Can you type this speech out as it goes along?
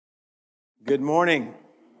Good morning.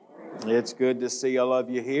 It's good to see all of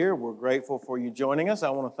you here. We're grateful for you joining us. I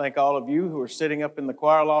want to thank all of you who are sitting up in the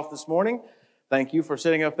choir loft this morning. Thank you for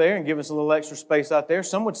sitting up there and giving us a little extra space out there.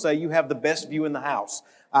 Some would say you have the best view in the house.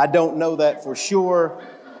 I don't know that for sure.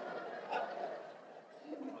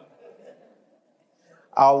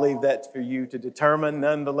 I'll leave that for you to determine.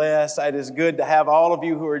 Nonetheless, it is good to have all of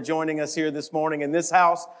you who are joining us here this morning in this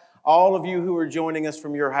house. All of you who are joining us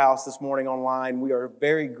from your house this morning online, we are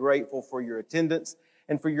very grateful for your attendance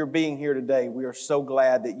and for your being here today. We are so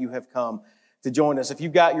glad that you have come to join us. If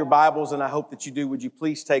you've got your Bibles, and I hope that you do, would you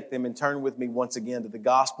please take them and turn with me once again to the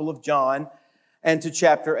Gospel of John and to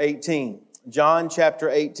chapter 18. John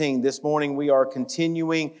chapter 18. This morning we are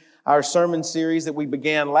continuing our sermon series that we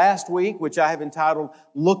began last week, which I have entitled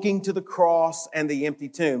Looking to the Cross and the Empty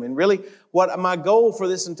Tomb. And really, what my goal for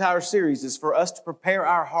this entire series is for us to prepare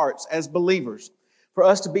our hearts as believers, for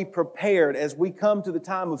us to be prepared as we come to the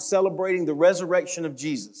time of celebrating the resurrection of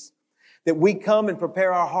Jesus, that we come and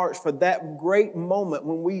prepare our hearts for that great moment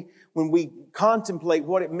when we contemplate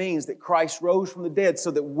what it means that Christ rose from the dead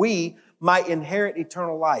so that we might inherit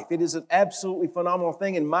eternal life. It is an absolutely phenomenal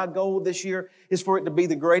thing, and my goal this year is for it to be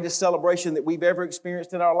the greatest celebration that we've ever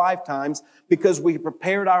experienced in our lifetimes because we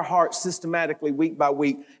prepared our hearts systematically week by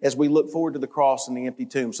week as we look forward to the cross and the empty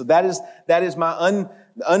tomb. So that is my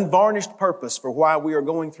unvarnished purpose for why we are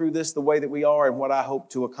going through this the way that we are and what I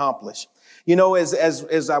hope to accomplish. You know,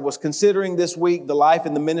 as I was considering this week the life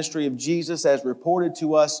and the ministry of Jesus as reported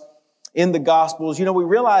to us in the Gospels, you know, we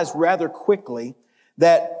realized rather quickly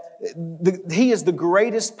that He is the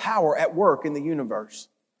greatest power at work in the universe.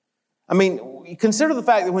 I mean, consider the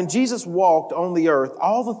fact that when Jesus walked on the earth,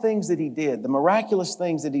 all the things that He did, the miraculous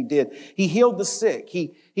things that He did, He healed the sick,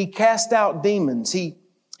 He cast out demons, He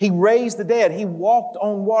raised the dead, He walked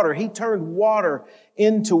on water, He turned water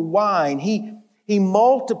into wine, He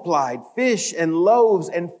multiplied fish and loaves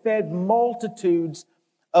and fed multitudes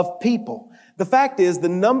of people. The fact is, the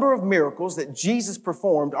number of miracles that Jesus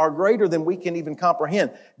performed are greater than we can even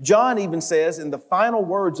comprehend. John even says in the final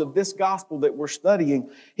words of this gospel that we're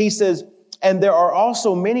studying, he says, and there are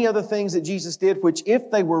also many other things that Jesus did, which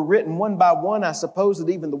if they were written one by one, I suppose that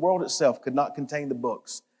even the world itself could not contain the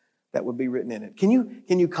books that would be written in it. Can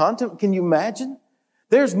you imagine?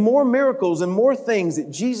 There's more miracles and more things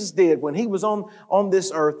that Jesus did when He was on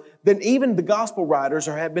this earth than even the gospel writers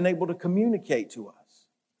have been able to communicate to us.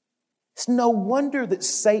 It's no wonder that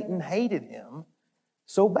Satan hated Him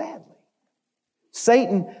so badly.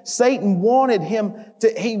 Satan wanted Him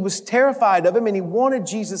he was terrified of Him and he wanted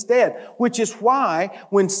Jesus dead, which is why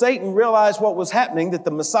when Satan realized what was happening, that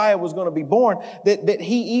the Messiah was going to be born, that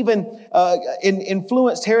he even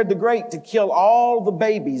influenced Herod the Great to kill all the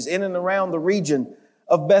babies in and around the region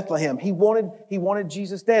of Bethlehem. He wanted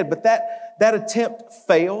Jesus dead, but that attempt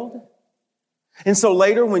failed. And so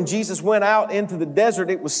later when Jesus went out into the desert,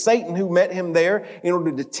 it was Satan who met Him there in order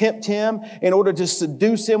to tempt Him, in order to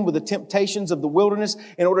seduce Him with the temptations of the wilderness,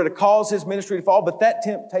 in order to cause His ministry to fall. But that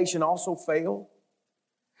temptation also failed.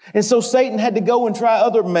 And so Satan had to go and try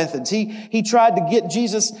other methods. He tried to get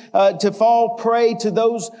Jesus to fall prey to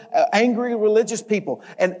those angry religious people.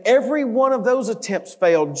 And every one of those attempts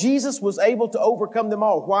failed. Jesus was able to overcome them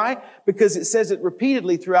all. Why? Because it says it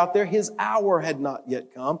repeatedly throughout there, His hour had not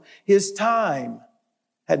yet come. His time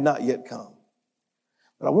had not yet come.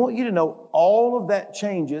 But I want you to know all of that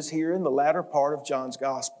changes here in the latter part of John's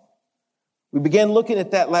gospel. We began looking at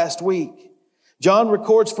that last week. John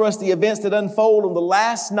records for us the events that unfold on the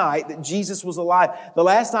last night that Jesus was alive, the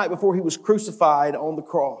last night before He was crucified on the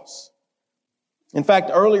cross. In fact,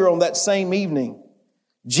 earlier on that same evening,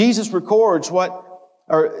 John records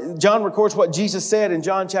what Jesus said in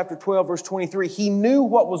John chapter 12, verse 23. He knew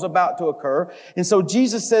what was about to occur. And so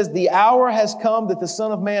Jesus says, the hour has come that the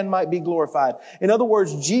Son of Man might be glorified. In other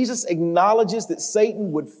words, Jesus acknowledges that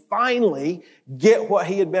Satan would finally get what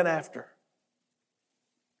he had been after.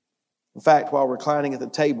 In fact, while reclining at the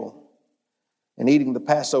table and eating the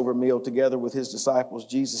Passover meal together with His disciples,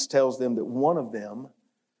 Jesus tells them that one of them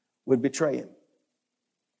would betray Him.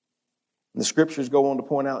 And the scriptures go on to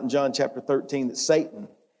point out in John chapter 13 that Satan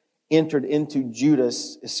entered into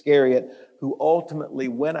Judas Iscariot, who ultimately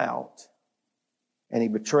went out and he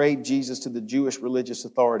betrayed Jesus to the Jewish religious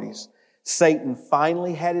authorities. Satan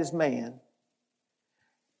finally had his man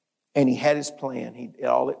and he had his plan.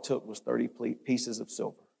 All it took was 30 pieces of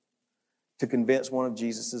silver to convince one of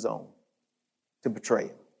Jesus' own to betray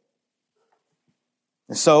Him.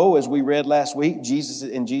 And so, as we read last week,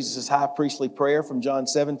 in Jesus' high priestly prayer from John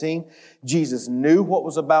 17, Jesus knew what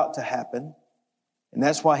was about to happen, and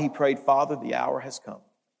that's why He prayed, Father, the hour has come.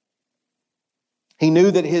 He knew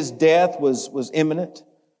that His death was imminent.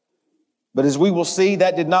 But as we will see,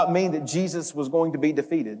 that did not mean that Jesus was going to be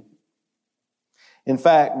defeated. In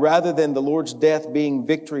fact, rather than the Lord's death being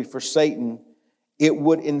victory for Satan, it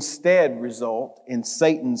would instead result in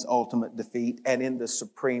Satan's ultimate defeat and in the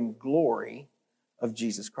supreme glory of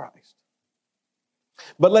Jesus Christ.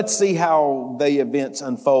 But let's see how the events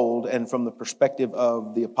unfold and from the perspective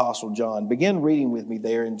of the Apostle John. Begin reading with me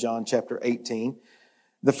there in John chapter 18.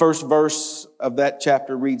 The first verse of that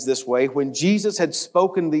chapter reads this way: When Jesus had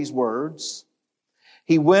spoken these words,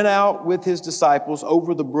 he went out with his disciples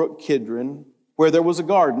over the brook Kidron, where there was a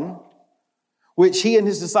garden, which he and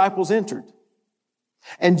his disciples entered.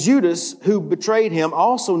 And Judas, who betrayed him,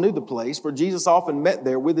 also knew the place, for Jesus often met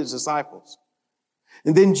there with his disciples.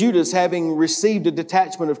 And then Judas, having received a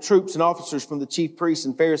detachment of troops and officers from the chief priests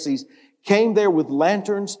and Pharisees, came there with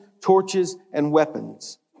lanterns, torches, and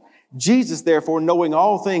weapons. Jesus, therefore, knowing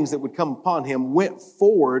all things that would come upon him, went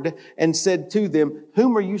forward and said to them,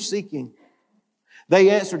 Whom are you seeking? They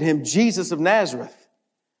answered him, Jesus of Nazareth.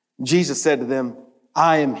 Jesus said to them,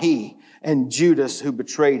 I am he. And Judas, who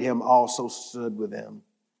betrayed him, also stood with them.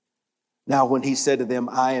 Now, when he said to them,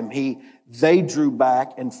 I am he, they drew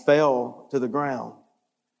back and fell to the ground.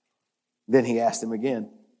 Then he asked them again,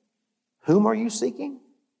 Whom are you seeking?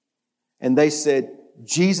 And they said,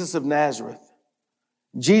 Jesus of Nazareth.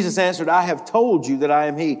 Jesus answered, I have told you that I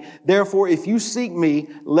am he. Therefore, if you seek me,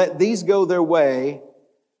 let these go their way,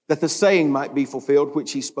 that the saying might be fulfilled,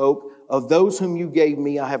 which he spoke, of those whom you gave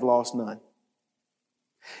me, I have lost none.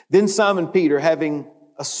 Then Simon Peter, having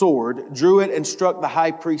a sword, drew it and struck the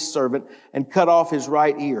high priest's servant and cut off his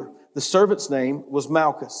right ear. The servant's name was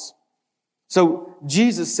Malchus. So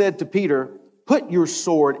Jesus said to Peter, Put your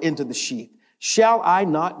sword into the sheath. Shall I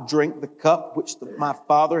not drink the cup which my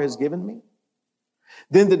Father has given me?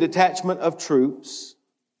 Then the detachment of troops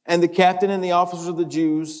and the captain and the officers of the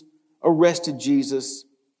Jews arrested Jesus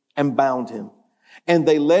and bound him. And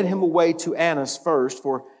they led him away to Annas first,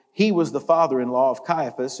 for he was the father-in-law of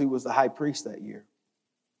Caiaphas, who was the high priest that year.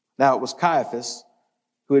 Now it was Caiaphas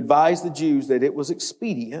who advised the Jews that it was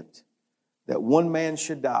expedient that one man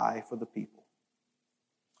should die for the people.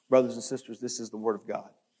 Brothers and sisters, this is the word of God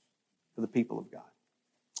for the people of God.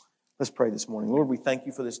 Let's pray this morning. Lord, we thank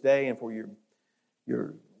you for this day and for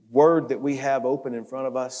your word that we have open in front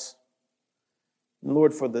of us. And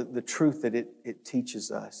Lord, for the truth that it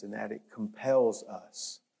teaches us and that it compels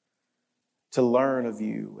us to learn of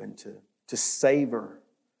you and to savor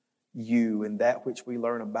you and that which we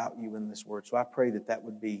learn about you in this word. So I pray that that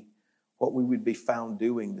would be what we would be found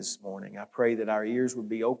doing this morning. I pray that our ears would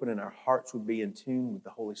be open and our hearts would be in tune with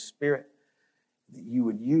the Holy Spirit, that you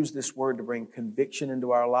would use this word to bring conviction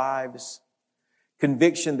into our lives,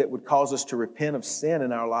 conviction that would cause us to repent of sin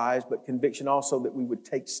in our lives, but conviction also that we would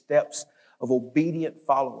take steps of obedient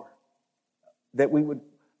follower, that we would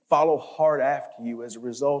follow hard after you as a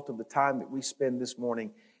result of the time that we spend this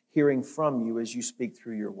morning hearing from you as you speak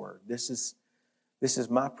through your word. This is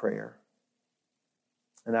my prayer,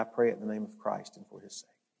 and I pray it in the name of Christ and for his sake.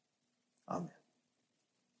 Amen.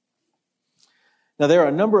 Now, there are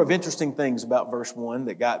a number of interesting things about verse 1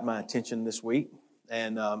 that got my attention this week,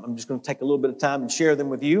 and I'm just going to take a little bit of time and share them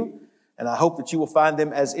with you, and I hope that you will find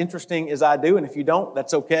them as interesting as I do, and if you don't,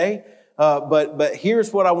 that's okay. But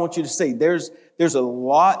here's what I want you to see. There's a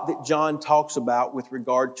lot that John talks about with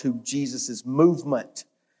regard to Jesus' movement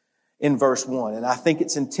in verse 1. And I think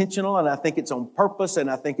it's intentional, and I think it's on purpose, and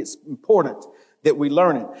I think it's important that we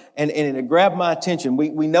learn it. And it grabbed my attention.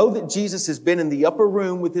 We know that Jesus has been in the upper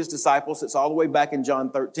room with his disciples. It's all the way back in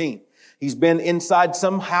John 13. He's been inside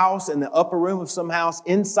some house, in the upper room of some house,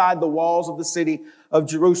 inside the walls of the city of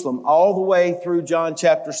Jerusalem, all the way through John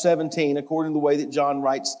chapter 17, according to the way that John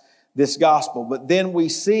writes this gospel. But then we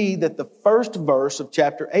see that the first verse of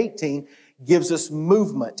chapter 18 gives us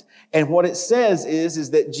movement. And what it says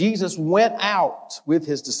is that Jesus went out with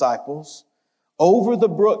his disciples over the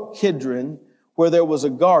brook Kidron, where there was a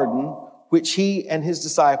garden, which he and his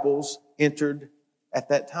disciples entered at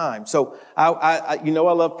that time. So I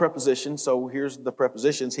love prepositions. So here's the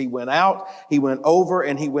prepositions. He went out, he went over,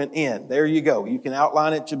 and he went in. There you go. You can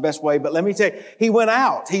outline it your best way. But let me tell you, he went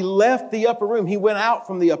out. He left the upper room. He went out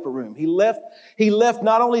from the upper room. He left.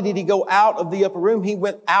 Not only did he go out of the upper room, he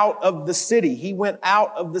went out of the city. He went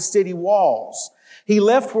out of the city walls. He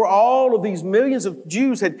left where all of these millions of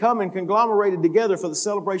Jews had come and conglomerated together for the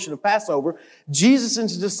celebration of Passover. Jesus and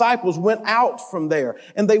his disciples went out from there,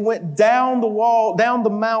 and they went down the wall, down the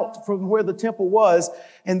mount from where the temple was,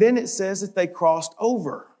 and then it says that they crossed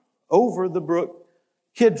over the brook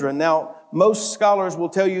Kidron. Now, most scholars will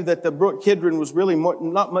tell you that the Brook Kidron was really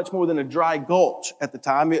not much more than a dry gulch at the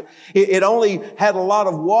time. It only had a lot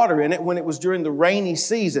of water in it when it was during the rainy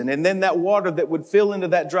season. And then that water that would fill into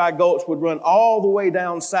that dry gulch would run all the way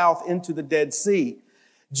down south into the Dead Sea.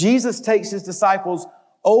 Jesus takes his disciples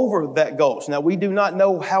over that gulch. Now, we do not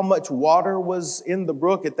know how much water was in the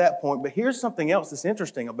brook at that point, but here's something else that's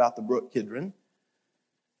interesting about the Brook Kidron.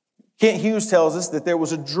 Kent Hughes tells us that there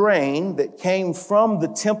was a drain that came from the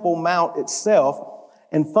Temple Mount itself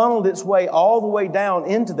and funneled its way all the way down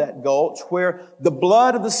into that gulch where the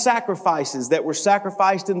blood of the sacrifices that were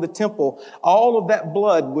sacrificed in the temple, all of that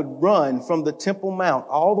blood would run from the Temple Mount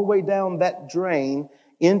all the way down that drain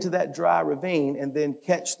into that dry ravine and then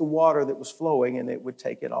catch the water that was flowing, and it would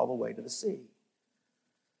take it all the way to the sea.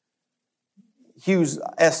 Hughes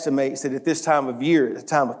estimates that at this time of year, at the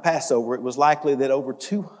time of Passover, it was likely that over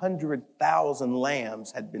 200,000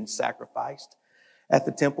 lambs had been sacrificed at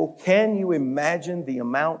the temple. Can you imagine the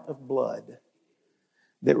amount of blood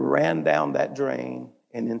that ran down that drain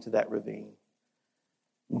and into that ravine?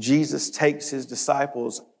 Jesus takes his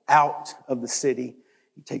disciples out of the city.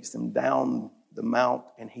 He takes them down the mount,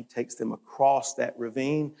 and he takes them across that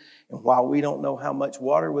ravine. And while we don't know how much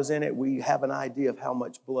water was in it, we have an idea of how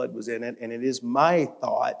much blood was in it. And it is my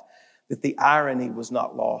thought that the irony was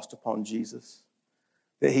not lost upon Jesus,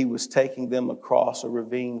 that he was taking them across a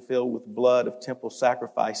ravine filled with blood of temple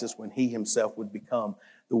sacrifices when he himself would become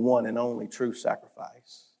the one and only true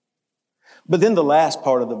sacrifice. But then the last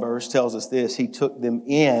part of the verse tells us this: he took them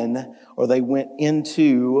in, or they went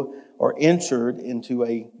into, or entered into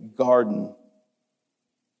a garden.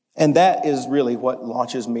 And that is really what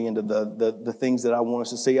launches me into the things that I want us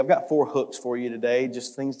to see. I've got 4 hooks for you today,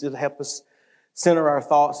 just things to help us center our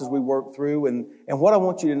thoughts as we work through. And what I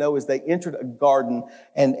want you to know is they entered a garden,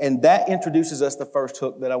 and that introduces us the first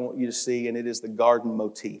hook that I want you to see, and it is the garden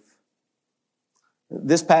motif.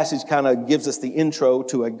 This passage kind of gives us the intro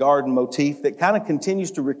to a garden motif that kind of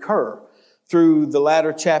continues to recur through the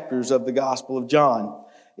latter chapters of the Gospel of John.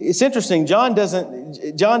 It's interesting, John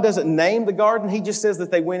doesn't name the garden. He just says that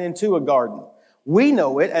they went into a garden. We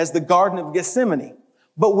know it as the Garden of Gethsemane.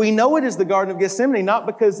 But we know it as the Garden of Gethsemane not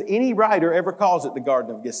because any writer ever calls it the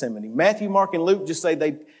Garden of Gethsemane. Matthew, Mark, and Luke just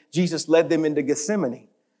say Jesus led them into Gethsemane.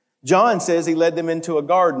 John says he led them into a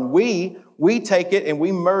garden. We take it and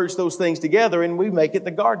we merge those things together and we make it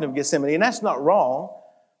the Garden of Gethsemane. And that's not wrong.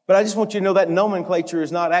 But I just want you to know that nomenclature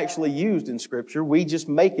is not actually used in Scripture. We just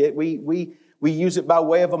make it. We use it by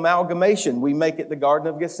way of amalgamation. We make it the Garden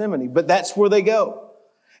of Gethsemane. But that's where they go.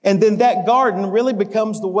 And then that garden really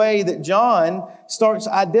becomes the way that John starts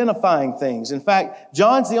identifying things. In fact,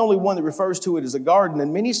 John's the only one that refers to it as a garden,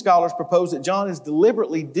 and many scholars propose that John is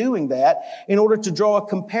deliberately doing that in order to draw a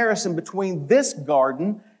comparison between this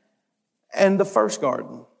garden and the first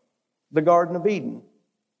garden, the Garden of Eden.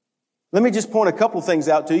 Let me just point a couple things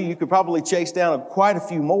out to you. You could probably chase down quite a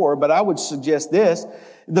few more, but I would suggest this.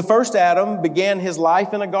 The first Adam began his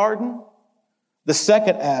life in a garden. The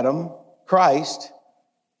second Adam, Christ,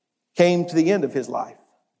 came to the end of his life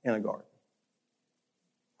in a garden.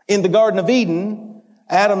 In the Garden of Eden,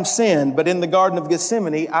 Adam sinned, but in the Garden of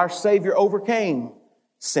Gethsemane, our Savior overcame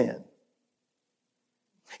sin.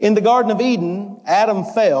 In the Garden of Eden, Adam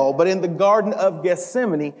fell, but in the Garden of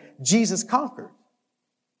Gethsemane, Jesus conquered.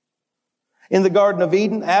 In the Garden of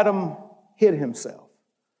Eden, Adam hid himself.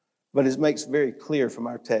 But it makes very clear from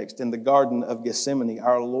our text, in the Garden of Gethsemane,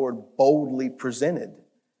 our Lord boldly presented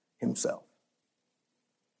himself.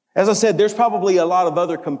 As I said, there's probably a lot of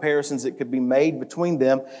other comparisons that could be made between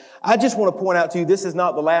them. I just want to point out to you, this is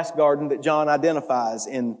not the last garden that John identifies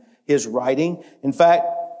in his writing. In fact,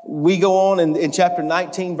 we go on in chapter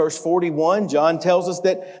 19, verse 41, John tells us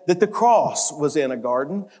that the cross was in a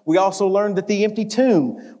garden. We also learned that the empty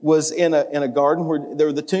tomb was in a garden,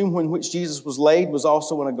 where the tomb in which Jesus was laid was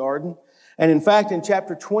also in a garden. And in fact, in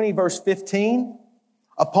chapter 20, verse 15,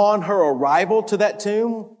 upon her arrival to that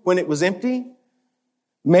tomb, when it was empty,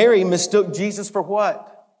 Mary mistook Jesus for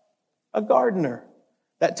what? A gardener.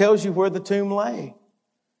 That tells you where the tomb lay.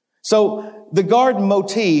 So the garden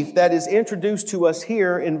motif that is introduced to us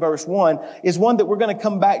here in verse 1 is one that we're going to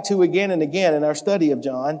come back to again and again in our study of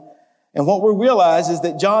John. And what we realize is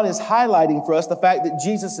that John is highlighting for us the fact that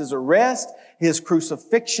Jesus' arrest, his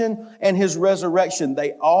crucifixion, and his resurrection,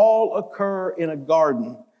 they all occur in a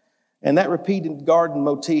garden. And that repeated garden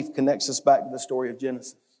motif connects us back to the story of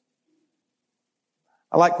Genesis.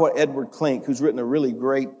 I like what Edward Klink, who's written a really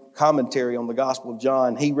great commentary on the Gospel of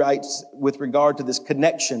John, he writes with regard to this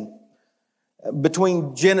connection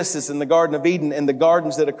between Genesis and the Garden of Eden and the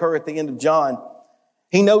gardens that occur at the end of John.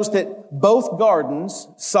 He knows that both gardens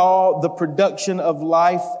saw the production of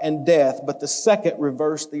life and death, but the second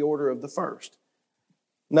reversed the order of the first.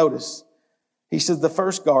 Notice, he says the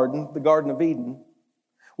first garden, the Garden of Eden,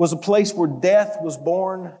 was a place where death was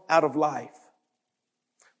born out of life.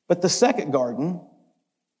 But the second garden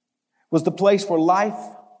was the place where life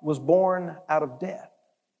was born out of death.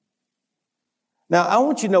 Now, I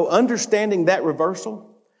want you to know, understanding that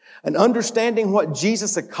reversal and understanding what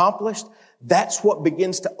Jesus accomplished, that's what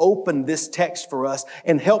begins to open this text for us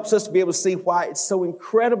and helps us to be able to see why it's so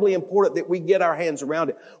incredibly important that we get our hands around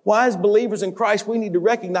it. Why, as believers in Christ, we need to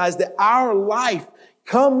recognize that our life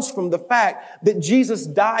comes from the fact that Jesus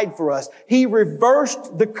died for us. He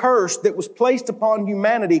reversed the curse that was placed upon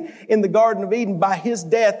humanity in the Garden of Eden by His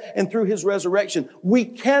death and through His resurrection. We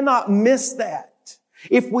cannot miss that.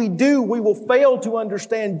 If we do, we will fail to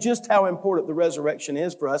understand just how important the resurrection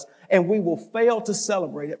is for us, and we will fail to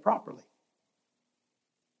celebrate it properly.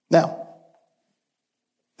 Now,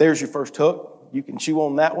 there's your first hook. You can chew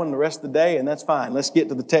on that one the rest of the day, and that's fine. Let's get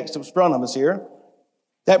to the text that's in front of us here.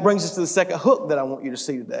 That brings us to the second hook that I want you to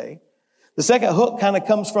see today. The second hook kind of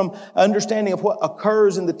comes from understanding of what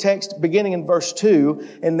occurs in the text beginning in verse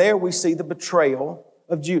 2, and there we see the betrayal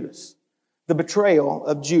of Judas. The betrayal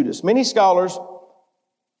of Judas. Many scholars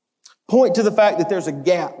point to the fact that there's a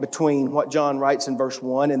gap between what John writes in verse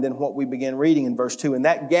 1 and then what we begin reading in verse 2. And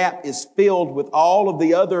that gap is filled with all of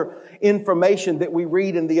the other information that we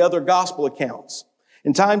read in the other gospel accounts.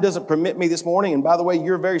 And time doesn't permit me this morning. And by the way,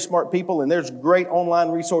 you're very smart people, and there's great online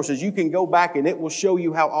resources. You can go back and it will show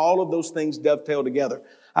you how all of those things dovetail together.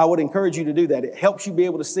 I would encourage you to do that. It helps you be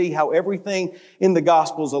able to see how everything in the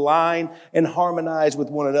Gospels align and harmonize with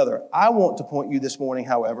one another. I want to point you this morning,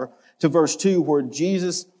 however, to verse 2 where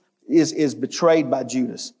Jesus is betrayed by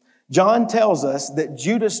Judas. John tells us that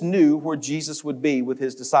Judas knew where Jesus would be with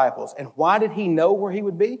His disciples. And why did he know where He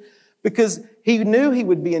would be? Because he knew He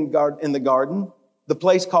would be in the garden, the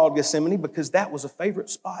place called Gethsemane, because that was a favorite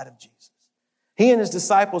spot of Jesus. He and His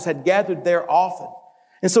disciples had gathered there often.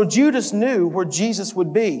 And so Judas knew where Jesus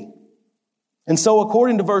would be. And so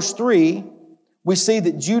according to verse 3, we see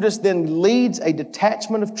that Judas then leads a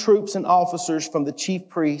detachment of troops and officers from the chief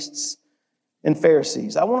priests and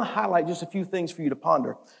Pharisees. I want to highlight just a few things for you to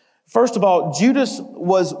ponder. First of all, Judas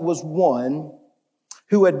was one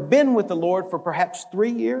who had been with the Lord for perhaps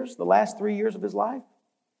 3 years, the last 3 years of his life.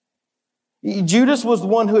 Judas was the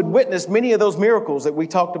one who had witnessed many of those miracles that we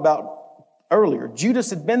talked about earlier.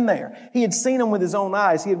 Judas had been there. He had seen them with his own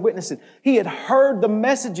eyes. He had witnessed it. He had heard the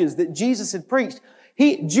messages that Jesus had preached.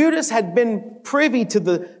 Judas had been privy to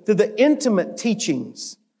the intimate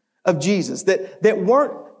teachings of Jesus that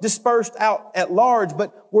weren't dispersed out at large,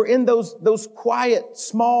 but were in those quiet,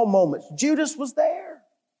 small moments. Judas was there.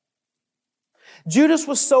 Judas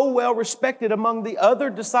was so well respected among the other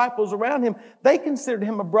disciples around him, they considered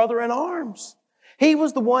him a brother in arms. He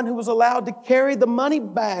was the one who was allowed to carry the money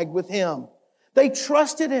bag with him. They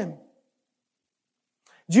trusted him.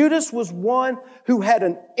 Judas was one who had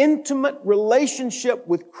an intimate relationship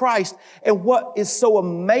with Christ. And what is so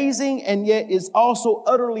amazing and yet is also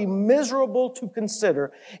utterly miserable to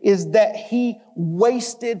consider is that he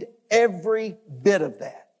wasted every bit of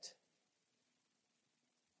that.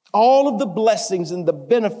 All of the blessings and the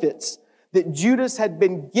benefits that Judas had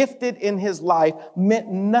been gifted in his life meant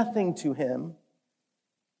nothing to him.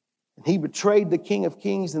 And he betrayed the King of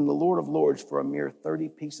Kings and the Lord of Lords for a mere 30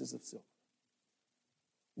 pieces of silver.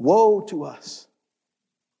 Woe to us.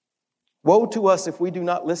 Woe to us if we do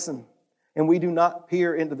not listen and we do not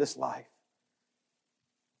peer into this life.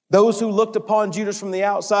 Those who looked upon Judas from the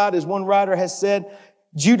outside, as one writer has said,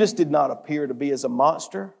 Judas did not appear to be as a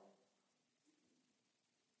monster.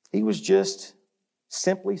 He was just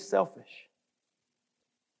simply selfish,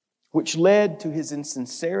 which led to his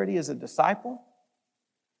insincerity as a disciple,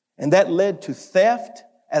 and that led to theft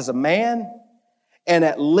as a man, and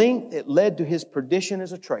at length it led to his perdition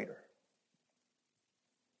as a traitor.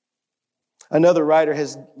 Another writer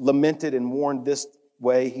has lamented and warned this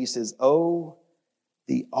way. He says, "Oh,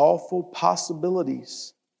 the awful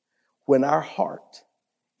possibilities when our heart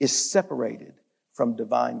is separated from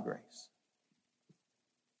divine grace."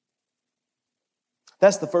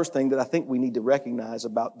 That's the first thing that I think we need to recognize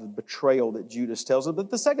about the betrayal that Judas tells us. But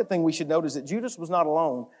the second thing we should note is that Judas was not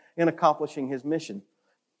alone in accomplishing his mission.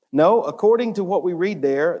 No, according to what we read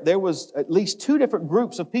there was at least two different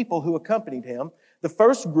groups of people who accompanied him. The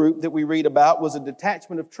first group that we read about was a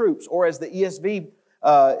detachment of troops, or as the ESV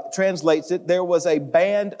translates it, there was a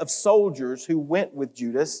band of soldiers who went with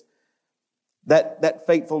Judas that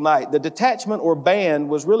fateful night. The detachment or band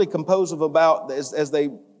was really composed of about,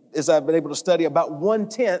 as I've been able to study, about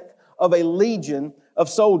 1/10 of a legion of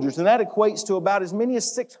soldiers, and that equates to about as many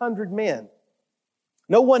as 600 men.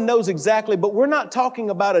 No one knows exactly, but we're not talking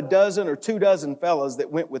about a dozen or 24 fellows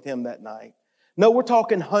that went with him that night. No, we're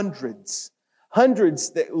talking hundreds.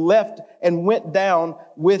 Hundreds that left and went down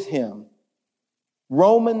with him.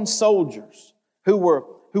 Roman soldiers who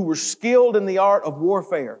were skilled in the art of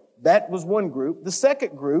warfare. That was one group. The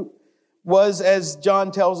second group was, as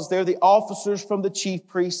John tells us there, the officers from the chief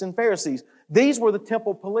priests and Pharisees. These were the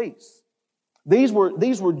temple police. These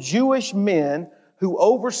were Jewish men who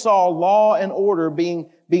oversaw law and order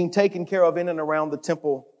being taken care of in and around the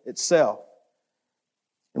temple itself.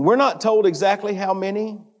 And we're not told exactly how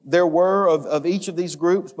many there were of each of these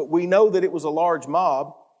groups, but we know that it was a large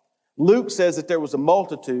mob. Luke says that there was a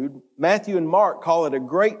multitude. Matthew and Mark call it a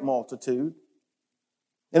great multitude.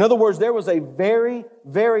 In other words, there was a very,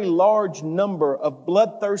 very large number of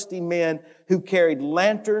bloodthirsty men who carried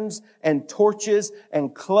lanterns and torches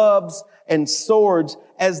and clubs and swords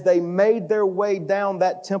as they made their way down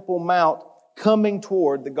that Temple Mount coming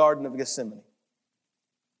toward the Garden of Gethsemane.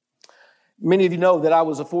 Many of you know that I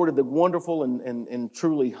was afforded the wonderful and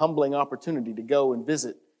truly humbling opportunity to go and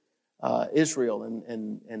visit Israel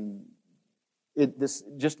and this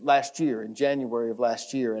just last year, in January of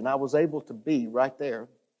last year, and I was able to be right there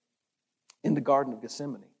in the Garden of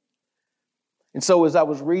Gethsemane. And so as I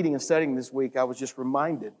was reading and studying this week, I was just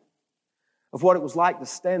reminded of what it was like to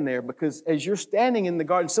stand there, because as you're standing in the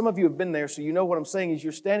garden, some of you have been there, so you know what I'm saying, is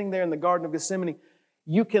you're standing there in the Garden of Gethsemane,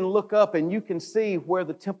 you can look up and you can see where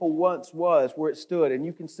the temple once was, where it stood, and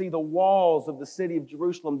you can see the walls of the city of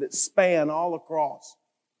Jerusalem that span all across.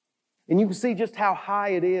 And you can see just how high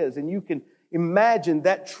it is, and you can imagine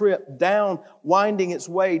that trip down, winding its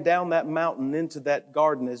way down that mountain into that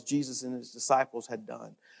garden as Jesus and His disciples had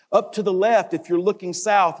done. Up to the left, if you're looking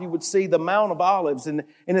south, you would see the Mount of Olives. And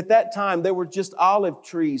at that time, there were just olive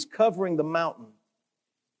trees covering the mountain.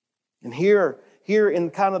 And here in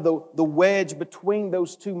kind of the wedge between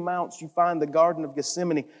those two mounts, you find the Garden of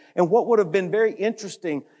Gethsemane. And what would have been very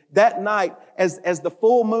interesting that night, as the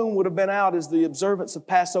full moon would have been out, as the observance of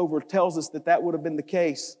Passover tells us that would have been the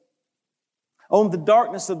case. On the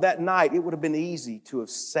darkness of that night, it would have been easy to have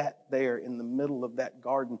sat there in the middle of that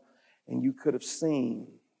garden, and you could have seen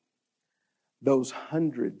those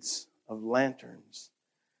hundreds of lanterns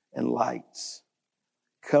and lights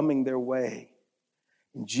coming their way.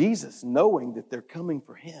 And Jesus, knowing that they're coming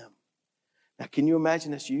for Him. Now, can you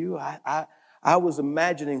imagine that's you? I was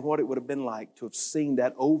imagining what it would have been like to have seen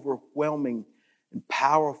that overwhelming and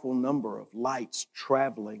powerful number of lights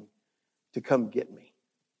traveling to come get me.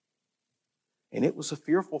 And it was a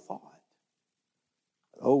fearful thought.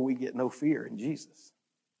 Oh, we get no fear in Jesus.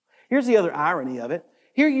 Here's the other irony of it.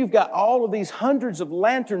 Here you've got all of these hundreds of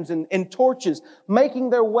lanterns and torches making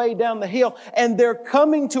their way down the hill, and they're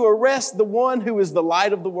coming to arrest the one who is the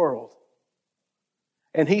light of the world.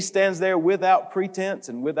 And He stands there without pretense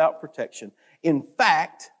and without protection. In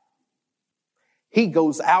fact, He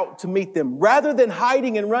goes out to meet them. Rather than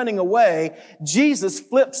hiding and running away, Jesus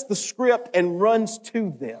flips the script and runs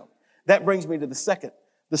to them. That brings me to the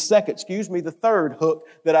third hook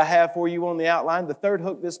that I have for you on the outline. The third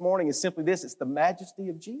hook this morning is simply this. It's the majesty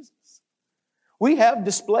of Jesus. We have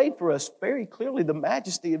displayed for us very clearly the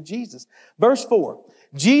majesty of Jesus. Verse 4,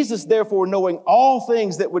 Jesus, therefore, knowing all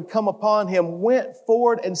things that would come upon Him, went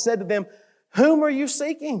forward and said to them, "Whom are you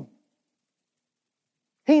seeking?"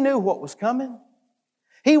 He knew what was coming.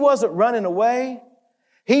 He wasn't running away.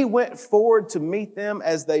 He went forward to meet them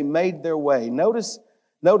as they made their way. Notice,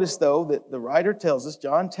 though, that the writer tells us,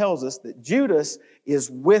 John tells us, that Judas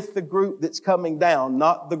is with the group that's coming down,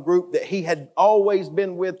 not the group that he had always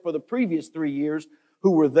been with for the previous 3 years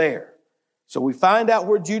who were there. So we find out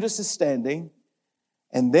where Judas is standing.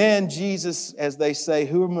 And then Jesus, as they say,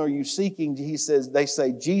 "Whom are you seeking?" They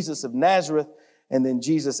say, "Jesus of Nazareth." And then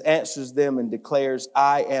Jesus answers them and declares,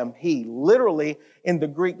 "I am He." Literally, in the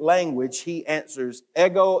Greek language, He answers,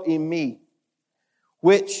 "Ego eimi,"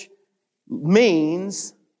 which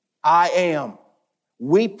means I am.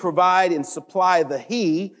 We provide and supply the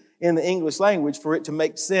He in the English language for it to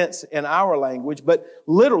make sense in our language, but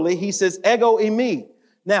literally He says, "Ego eimi."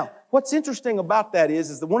 Now, what's interesting about that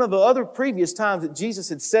is that one of the other previous times that Jesus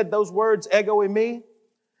had said those words, "Ego eimi,"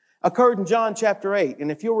 occurred in John chapter 8.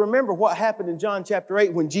 And if you'll remember what happened in John chapter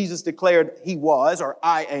 8 when Jesus declared He was, or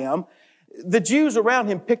I am, the Jews around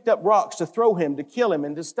Him picked up rocks to throw Him, to kill Him,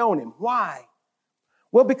 and to stone Him. Why?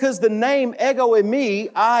 Well, because the name Ego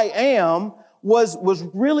eimi, I am, was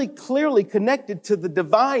really clearly connected to the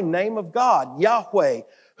divine name of God, Yahweh,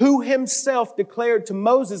 who Himself declared to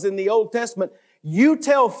Moses in the Old Testament, You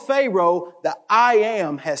tell Pharaoh that I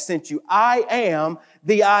am has sent you. I am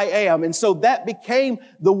the I am. And so that became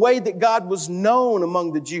the way that God was known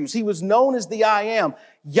among the Jews. He was known as the I am,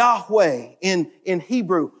 Yahweh in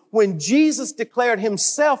Hebrew. When Jesus declared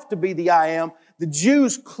himself to be the I am, the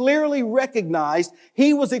Jews clearly recognized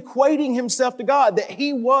he was equating himself to God, that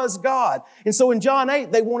he was God. And so in John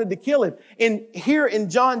 8, they wanted to kill him. And here in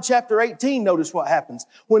John chapter 18, notice what happens.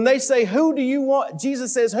 When they say, who do you want?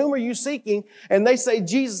 Jesus says, whom are you seeking? And they say,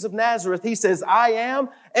 Jesus of Nazareth. He says, I am,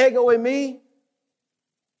 ego eimi.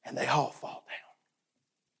 And they all fall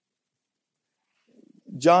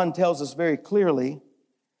down. John tells us very clearly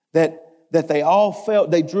that they all fell,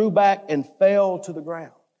 they drew back and fell to the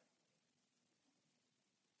ground.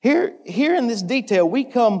 Here in this detail, we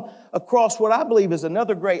come across what I believe is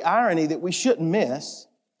another great irony that we shouldn't miss.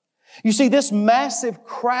 You see, this massive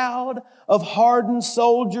crowd of hardened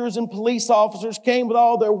soldiers and police officers came with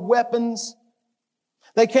all their weapons.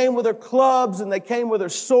 They came with their clubs and they came with their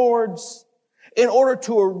swords in order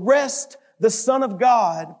to arrest the Son of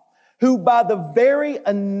God, who by the very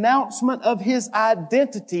announcement of his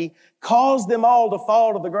identity caused them all to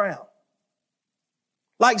fall to the ground.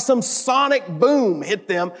 Like some sonic boom hit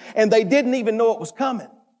them and they didn't even know it was coming.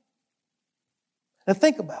 Now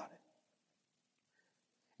think about it.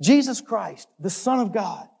 Jesus Christ, the Son of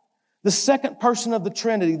God, the second person of the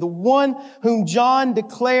Trinity, the one whom John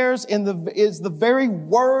declares is the very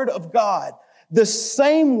Word of God, the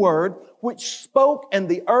same Word which spoke and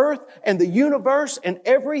the earth and the universe and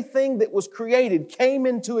everything that was created came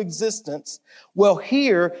into existence. Well,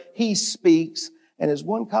 here he speaks, and as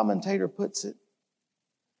one commentator puts it,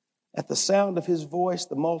 at the sound of his voice,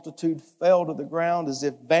 the multitude fell to the ground as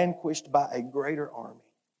if vanquished by a greater army.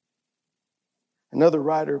 Another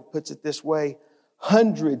writer puts it this way: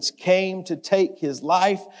 hundreds came to take his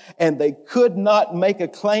life, and they could not make a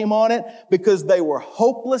claim on it because they were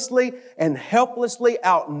hopelessly and helplessly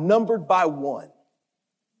outnumbered by one.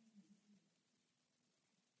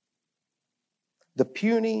 The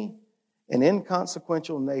puny and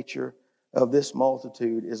inconsequential nature of this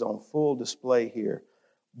multitude is on full display here.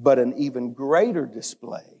 But an even greater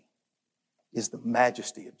display is the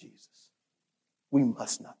majesty of Jesus. We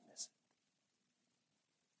must not miss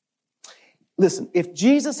it. Listen, if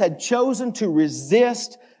Jesus had chosen to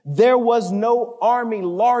resist, there was no army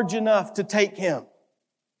large enough to take him.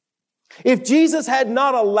 If Jesus had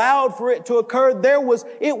not allowed for it to occur,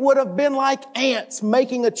 it would have been like ants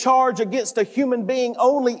making a charge against a human being,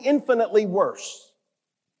 only infinitely worse.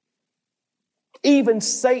 Even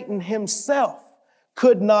Satan himself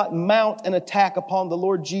could not mount an attack upon the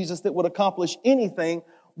Lord Jesus that would accomplish anything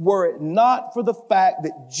were it not for the fact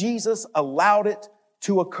that Jesus allowed it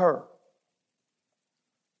to occur.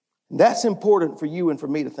 That's important for you and for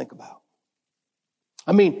me to think about.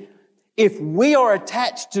 I mean, if we are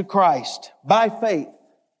attached to Christ by faith,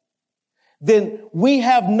 then we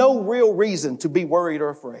have no real reason to be worried or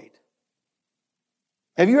afraid.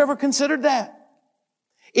 Have you ever considered that?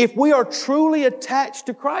 If we are truly attached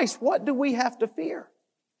to Christ, what do we have to fear?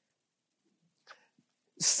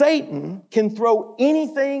 Satan can throw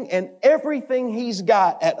anything and everything he's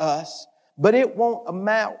got at us, but it won't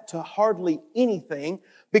amount to hardly anything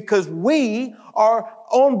because we are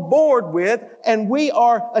on board with and we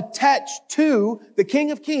are attached to the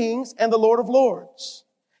King of Kings and the Lord of Lords.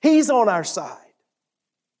 He's on our side.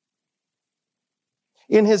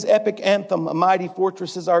 In his epic anthem, A Mighty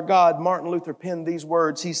Fortress is Our God, Martin Luther penned these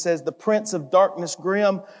words. He says, the Prince of Darkness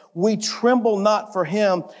grim, we tremble not for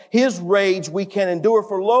him. His rage we can endure,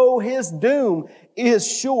 for lo, his doom is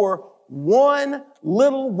sure. One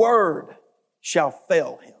little word shall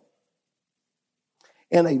fell him.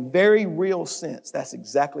 In a very real sense, that's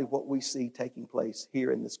exactly what we see taking place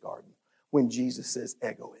here in this garden when Jesus says,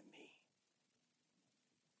 ego in me.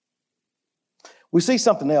 We see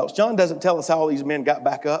something else. John doesn't tell us how all these men got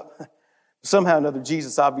back up. Somehow or another,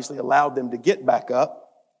 Jesus obviously allowed them to get back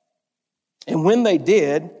up. And when they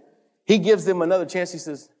did, he gives them another chance. He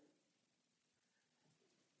says,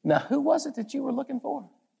 now, who was it that you were looking for?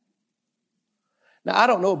 Now, I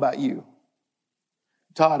don't know about you.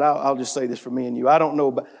 Todd, I'll just say this for me and you. I don't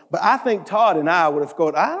know, but I think Todd and I would have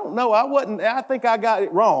gone, I don't know, I think I got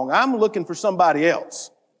it wrong. I'm looking for somebody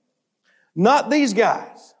else. Not these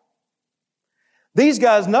guys. These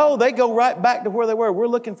guys, no, they go right back to where they were. We're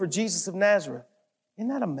looking for Jesus of Nazareth. Isn't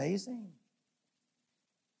that amazing?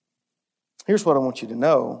 Here's what I want you to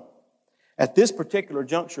know. At this particular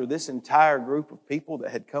juncture, this entire group of people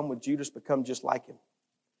that had come with Judas become just like him.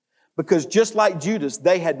 Because just like Judas,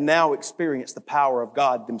 they had now experienced the power of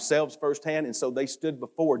God themselves firsthand, and so they stood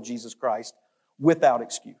before Jesus Christ without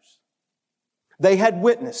excuse. They had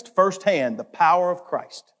witnessed firsthand the power of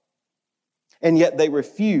Christ, and yet they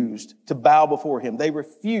refused to bow before Him. They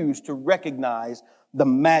refused to recognize the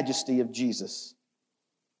majesty of Jesus.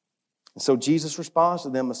 And so Jesus responds to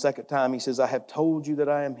them a second time. He says, I have told you that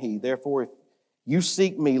I am He. Therefore, if you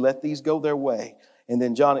seek me, let these go their way. And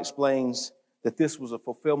then John explains that this was a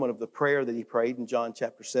fulfillment of the prayer that He prayed in John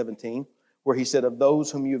chapter 17, where He said, of those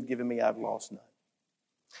whom you have given me, I've lost none.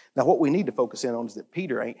 Now, what we need to focus in on is that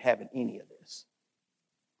Peter ain't having any of this.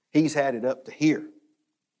 He's had it up to here.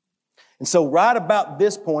 And so right about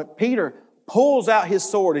this point, Peter pulls out his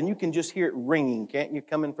sword, and you can just hear it ringing, can't you,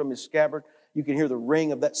 coming from his scabbard? You can hear the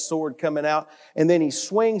ring of that sword coming out. And then he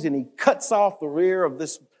swings and he cuts off the rear of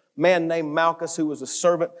this man named Malchus, who was a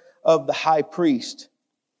servant of the high priest.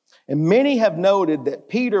 And many have noted that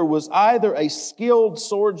Peter was either a skilled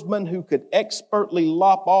swordsman who could expertly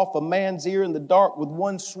lop off a man's ear in the dark with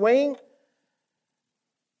one swing,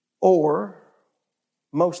 or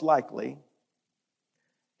most likely,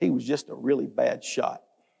 he was just a really bad shot.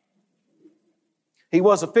 He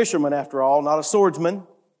was a fisherman, after all, not a swordsman.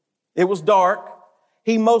 It was dark.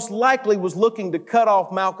 He most likely was looking to cut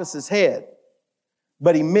off Malchus's head,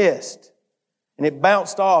 but he missed. And it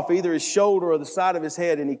bounced off either his shoulder or the side of his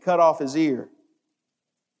head, and he cut off his ear.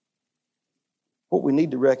 What we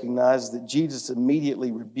need to recognize is that Jesus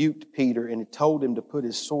immediately rebuked Peter and he told him to put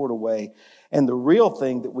his sword away. And the real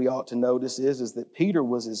thing that we ought to notice is that Peter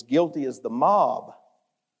was as guilty as the mob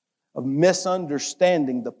of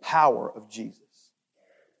misunderstanding the power of Jesus.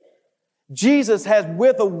 Jesus has,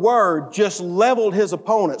 with a word, just leveled his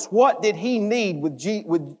opponents. What did he need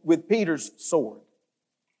with Peter's sword?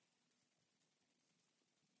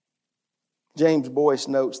 James Boyce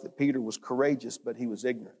notes that Peter was courageous, but he was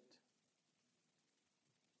ignorant.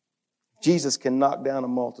 Jesus can knock down a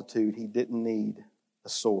multitude. He didn't need a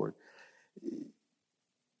sword.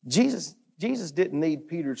 Jesus didn't need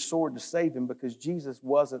Peter's sword to save him because Jesus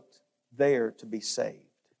wasn't there to be saved.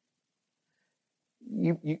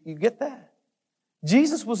 You get that?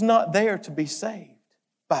 Jesus was not there to be saved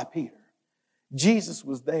by Peter. Jesus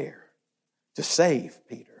was there to save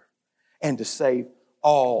Peter and to save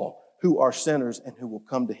all who are sinners and who will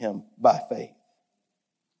come to Him by faith.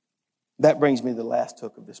 That brings me to the last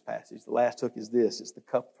hook of this passage. The last hook is this. It's the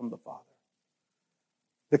cup from the Father.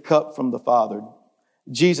 The cup from the Father.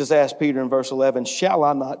 Jesus asked Peter in verse 11, shall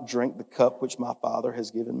I not drink the cup which my Father has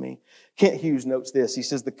given me? Kent Hughes notes this. He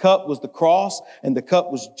says, the cup was the cross and the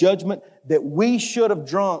cup was judgment that we should have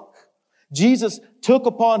drunk. Jesus took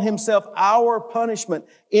upon Himself our punishment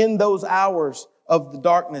in those hours of the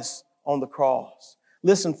darkness on the cross.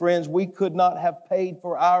 Listen, friends, we could not have paid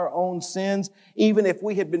for our own sins. Even if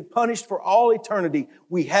we had been punished for all eternity,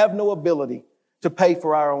 we have no ability to pay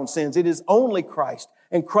for our own sins. It is only Christ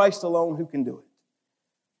and Christ alone who can do it.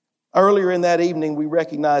 Earlier in that evening, we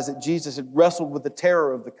recognized that Jesus had wrestled with the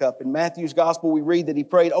terror of the cup. In Matthew's gospel, we read that He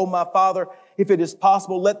prayed, "Oh, my Father, if it is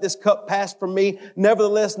possible, let this cup pass from me.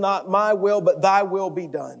 Nevertheless, not my will, but Thy will be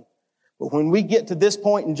done." But when we get to this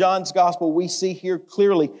point in John's gospel, we see here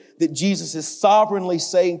clearly that Jesus is sovereignly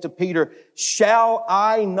saying to Peter, shall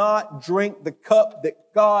I not drink the cup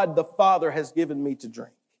that God the Father has given me to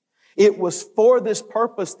drink? It was for this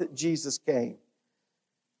purpose that Jesus came.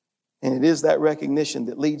 And it is that recognition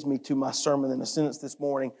that leads me to my sermon in a sentence this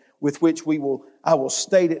morning, with which I will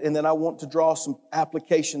state it, and then I want to draw some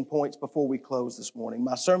application points before we close this morning.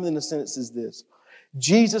 My sermon in a sentence is this.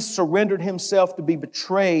 Jesus surrendered Himself to be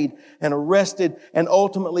betrayed and arrested and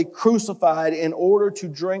ultimately crucified in order to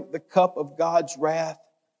drink the cup of God's wrath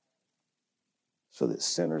so that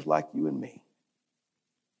sinners like you and me,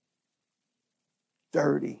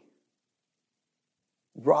 dirty,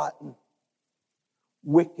 rotten,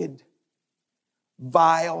 wicked,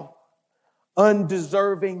 vile,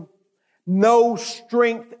 undeserving, no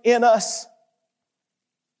strength in us,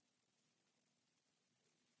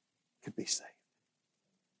 could be saved.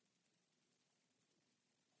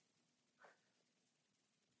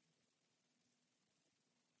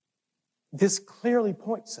 This clearly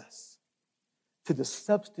points us to the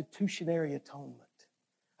substitutionary atonement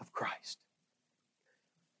of Christ.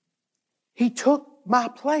 He took my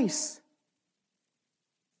place.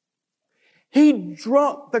 He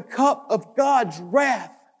drank the cup of God's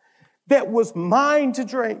wrath that was mine to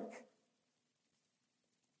drink.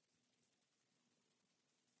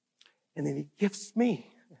 And then He gifts me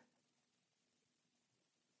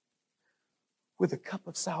with a cup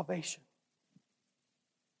of salvation.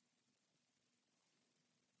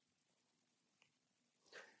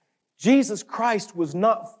 Jesus Christ was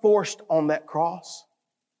not forced on that cross.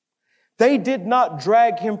 They did not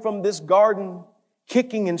drag Him from this garden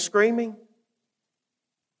kicking and screaming.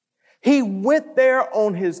 He went there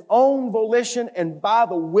on his own volition and by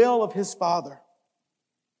the will of his Father.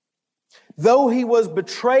 Though he was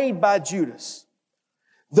betrayed by Judas,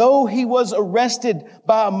 though he was arrested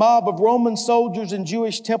by a mob of Roman soldiers and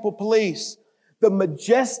Jewish temple police, the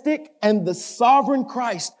majestic and the sovereign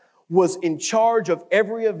Christ was in charge of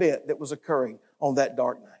every event that was occurring on that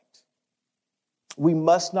dark night. We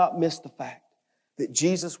must not miss the fact that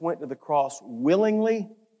Jesus went to the cross willingly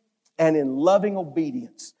and in loving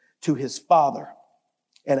obedience to his Father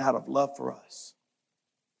and out of love for us.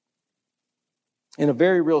 In a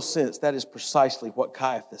very real sense, that is precisely what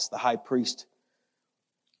Caiaphas, the high priest,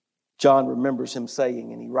 John remembers him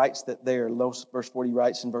saying, and he writes that there, verse 40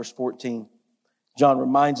 writes in verse 14, John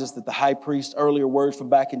reminds us that the high priest's earlier words from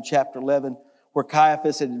back in chapter 11, where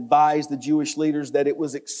Caiaphas had advised the Jewish leaders that it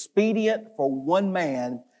was expedient for one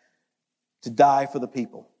man to die for the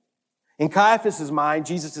people. In Caiaphas' mind,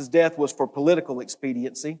 Jesus' death was for political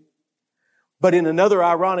expediency. But in another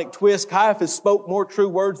ironic twist, Caiaphas spoke more true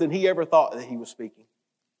words than he ever thought that he was speaking.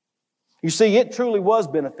 You see, it truly was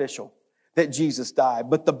beneficial that Jesus died,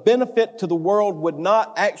 but the benefit to the world would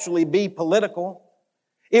not actually be political.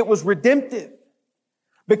 It was redemptive.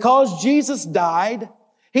 Because Jesus died,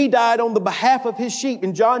 he died on the behalf of his sheep.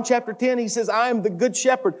 In John chapter 10, he says, I am the good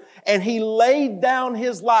shepherd. And he laid down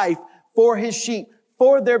his life for his sheep,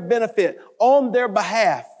 for their benefit, on their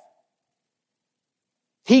behalf.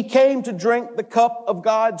 He came to drink the cup of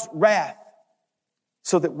God's wrath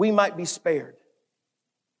so that we might be spared.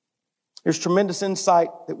 There's tremendous insight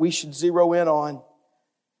that we should zero in on.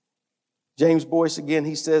 James Boyce, again,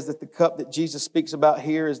 he says that the cup that Jesus speaks about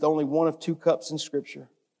here is the only one of two cups in Scripture.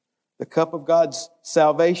 The cup of God's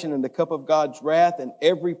salvation and the cup of God's wrath, and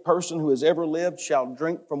every person who has ever lived shall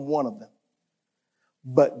drink from one of them.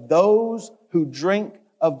 But those who drink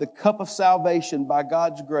of the cup of salvation by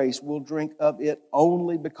God's grace will drink of it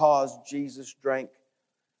only because Jesus drank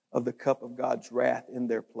of the cup of God's wrath in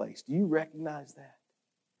their place. Do you recognize that?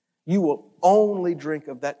 You will only drink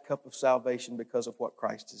of that cup of salvation because of what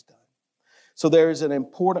Christ has done. So there is an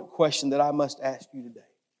important question that I must ask you today.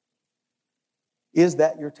 Is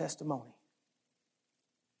that your testimony?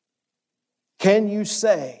 Can you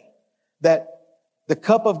say that the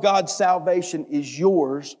cup of God's salvation is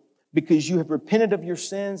yours because you have repented of your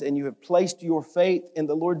sins and you have placed your faith in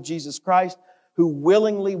the Lord Jesus Christ, who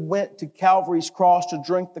willingly went to Calvary's cross to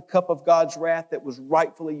drink the cup of God's wrath that was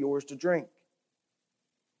rightfully yours to drink?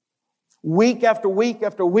 Week after week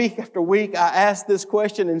after week after week, I ask this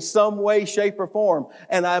question in some way, shape, or form,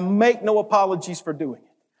 and I make no apologies for doing it.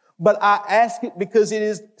 But I ask it because it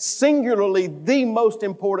is singularly the most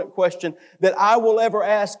important question that I will ever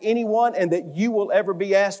ask anyone and that you will ever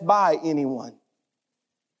be asked by anyone.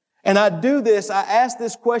 And I ask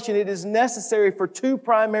this question, it is necessary for two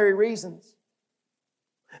primary reasons.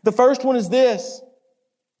 The first one is this.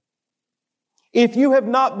 If you have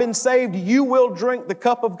not been saved, you will drink the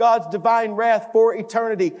cup of God's divine wrath for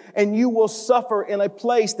eternity, and you will suffer in a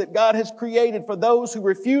place that God has created for those who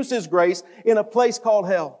refuse His grace, in a place called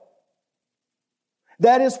hell.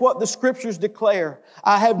 That is what the Scriptures declare.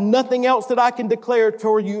 I have nothing else that I can declare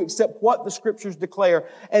toward you except what the Scriptures declare.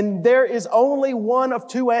 And there is only one of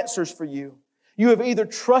two answers for you. You have either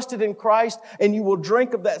trusted in Christ and you will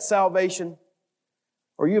drink of that salvation,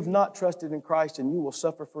 or you have not trusted in Christ and you will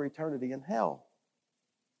suffer for eternity in hell.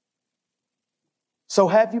 So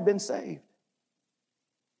have you been saved?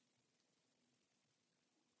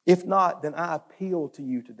 If not, then I appeal to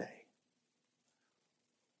you today.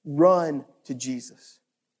 Run to Jesus.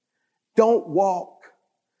 Don't walk.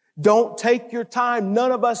 Don't take your time.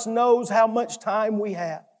 None of us knows how much time we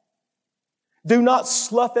have. Do not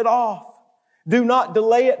slough it off. Do not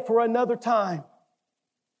delay it for another time.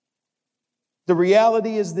 The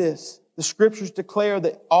reality is this. The Scriptures declare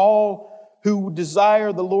that all who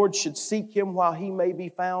desire the Lord should seek Him while He may be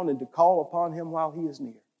found and to call upon Him while He is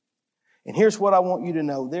near. And here's what I want you to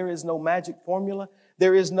know. There is no magic formula.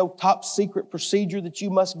 There is no top secret procedure that you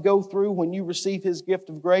must go through when you receive His gift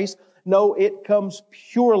of grace. No, it comes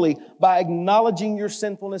purely by acknowledging your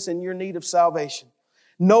sinfulness and your need of salvation.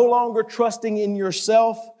 No longer trusting in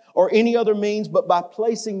yourself or any other means, but by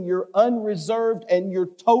placing your unreserved and your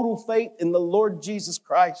total faith in the Lord Jesus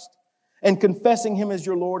Christ and confessing Him as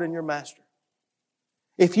your Lord and your Master.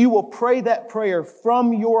 If you will pray that prayer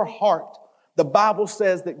from your heart, the Bible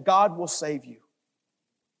says that God will save you.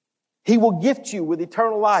 He will gift you with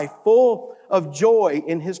eternal life, full of joy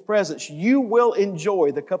in His presence. You will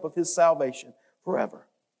enjoy the cup of His salvation forever.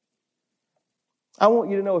 I want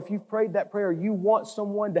you to know, if you've prayed that prayer, you want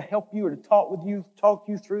someone to help you or to talk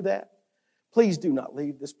you through that, please do not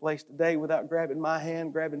leave this place today without grabbing my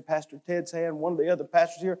hand, grabbing Pastor Ted's hand, one of the other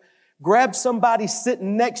pastors here. Grab somebody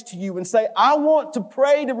sitting next to you and say, I want to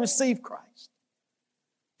pray to receive Christ.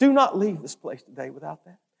 Do not leave this place today without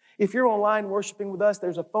that. If you're online worshiping with us,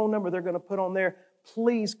 there's a phone number they're going to put on there.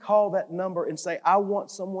 Please call that number and say, I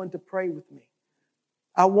want someone to pray with me.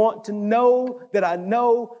 I want to know that I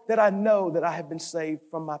know that I know that I have been saved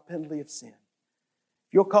from my penalty of sin.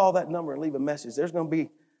 If you'll call that number and leave a message, there's going to be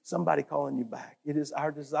somebody calling you back. It is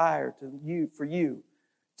our desire for you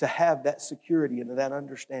to have that security and that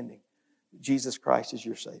understanding that Jesus Christ is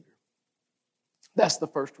your Savior. That's the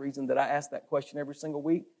first reason that I ask that question every single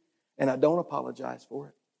week, and I don't apologize for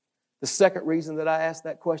it. The second reason that I ask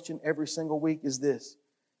that question every single week is this.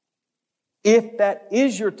 If that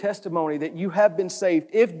is your testimony that you have been saved,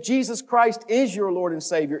 if Jesus Christ is your Lord and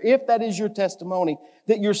Savior, if that is your testimony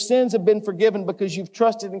that your sins have been forgiven because you've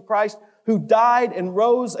trusted in Christ who died and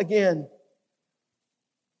rose again,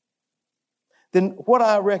 then what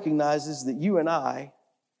I recognize is that you and I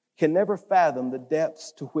can never fathom the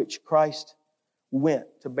depths to which Christ went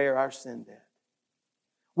to bear our sin debt.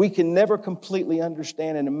 We can never completely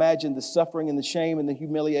understand and imagine the suffering and the shame and the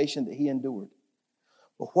humiliation that He endured.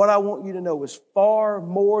 But what I want you to know is far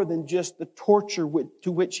more than just the torture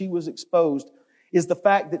to which He was exposed is the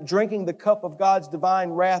fact that drinking the cup of God's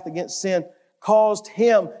divine wrath against sin caused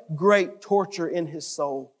Him great torture in His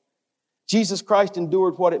soul. Jesus Christ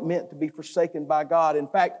endured what it meant to be forsaken by God. In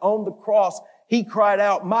fact, on the cross, He cried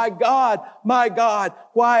out, my God,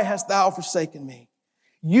 why hast Thou forsaken me?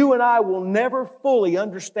 You and I will never fully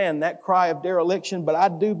understand that cry of dereliction, but I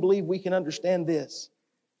do believe we can understand this.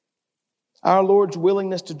 Our Lord's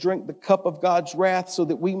willingness to drink the cup of God's wrath so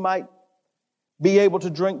that we might be able to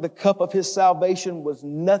drink the cup of His salvation was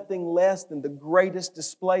nothing less than the greatest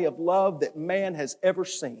display of love that man has ever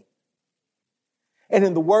seen. And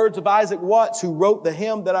in the words of Isaac Watts, who wrote the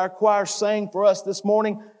hymn that our choir sang for us this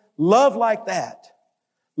morning, love like that,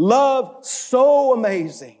 love so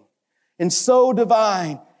amazing and so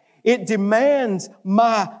divine, it demands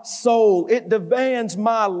my soul, it demands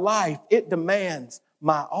my life, it demands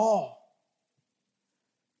my all.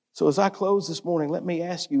 So as I close this morning, let me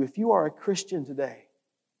ask you, if you are a Christian today,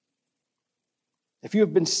 if you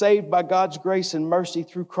have been saved by God's grace and mercy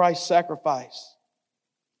through Christ's sacrifice,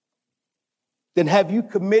 then have you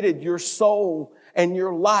committed your soul and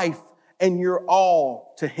your life and your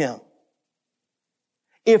all to Him?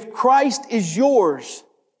 If Christ is yours,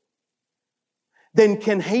 then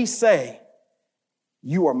can He say,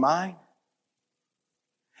 you are mine?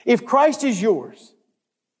 If Christ is yours,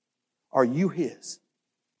 are you His?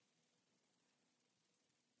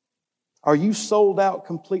 Are you sold out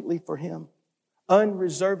completely for Him,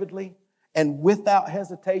 unreservedly and without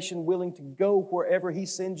hesitation, willing to go wherever He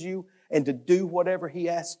sends you and to do whatever He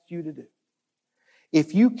asks you to do?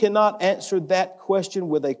 If you cannot answer that question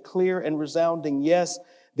with a clear and resounding yes,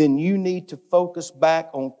 then you need to focus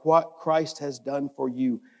back on what Christ has done for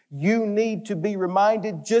you. You need to be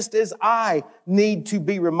reminded, just as I need to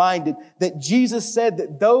be reminded, that Jesus said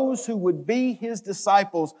that those who would be His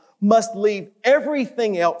disciples must leave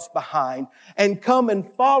everything else behind and come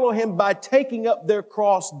and follow Him by taking up their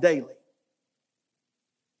cross daily.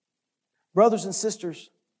 Brothers and sisters,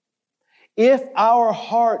 if our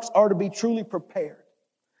hearts are to be truly prepared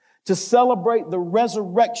to celebrate the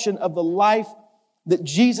resurrection of the life that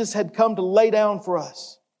Jesus had come to lay down for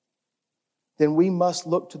us, then we must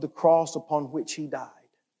look to the cross upon which He died.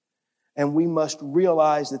 And we must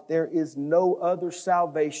realize that there is no other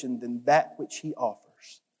salvation than that which He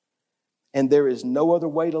offers. And there is no other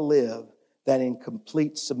way to live than in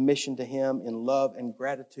complete submission to Him in love and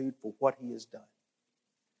gratitude for what He has done.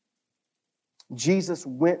 Jesus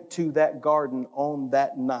went to that garden on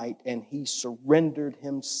that night and He surrendered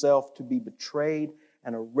Himself to be betrayed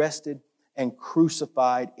and arrested and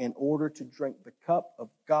crucified in order to drink the cup of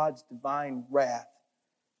God's divine wrath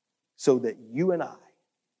so that you and I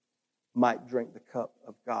might drink the cup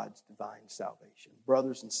of God's divine salvation.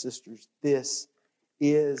 Brothers and sisters, this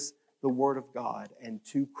is the Word of God, and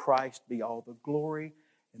to Christ be all the glory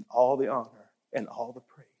and all the honor and all the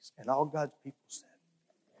praise. And all God's people said.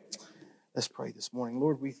 Let's pray this morning.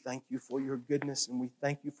 Lord, we thank You for Your goodness, and we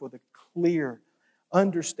thank You for the clear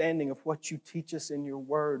understanding of what You teach us in Your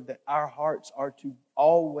Word, that our hearts are to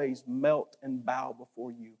always melt and bow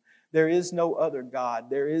before You. There is no other God.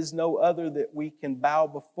 There is no other that we can bow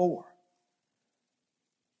before.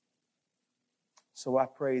 So I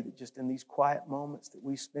pray that just in these quiet moments that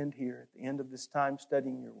we spend here at the end of this time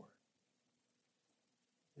studying Your Word,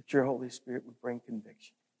 that Your Holy Spirit would bring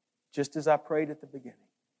conviction. Just as I prayed at the beginning.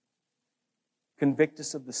 Convict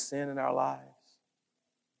us of the sin in our lives.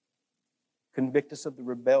 Convict us of the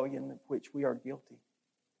rebellion of which we are guilty.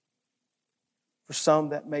 For some,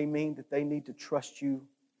 that may mean that they need to trust you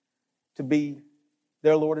to be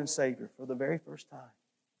their Lord and Savior for the very first time.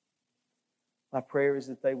 My prayer is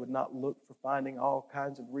that they would not look for finding all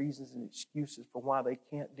kinds of reasons and excuses for why they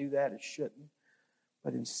can't do that or shouldn't,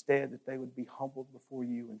 but instead that they would be humbled before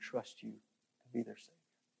you and trust you to be their Savior.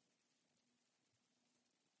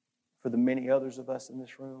 For the many others of us in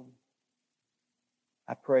this room,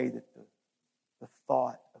 I pray that the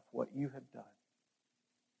thought of what you have done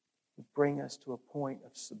would bring us to a point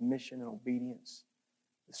of submission and obedience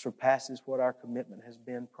that surpasses what our commitment has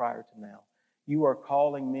been prior to now. You are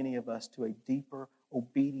calling many of us to a deeper,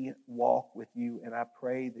 obedient walk with you, and I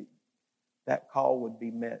pray that that call would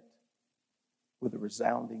be met with a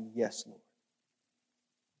resounding yes, Lord.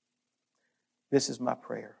 This is my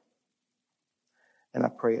prayer, and I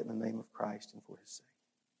pray it in the name of Christ and for His sake.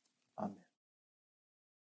 Amen.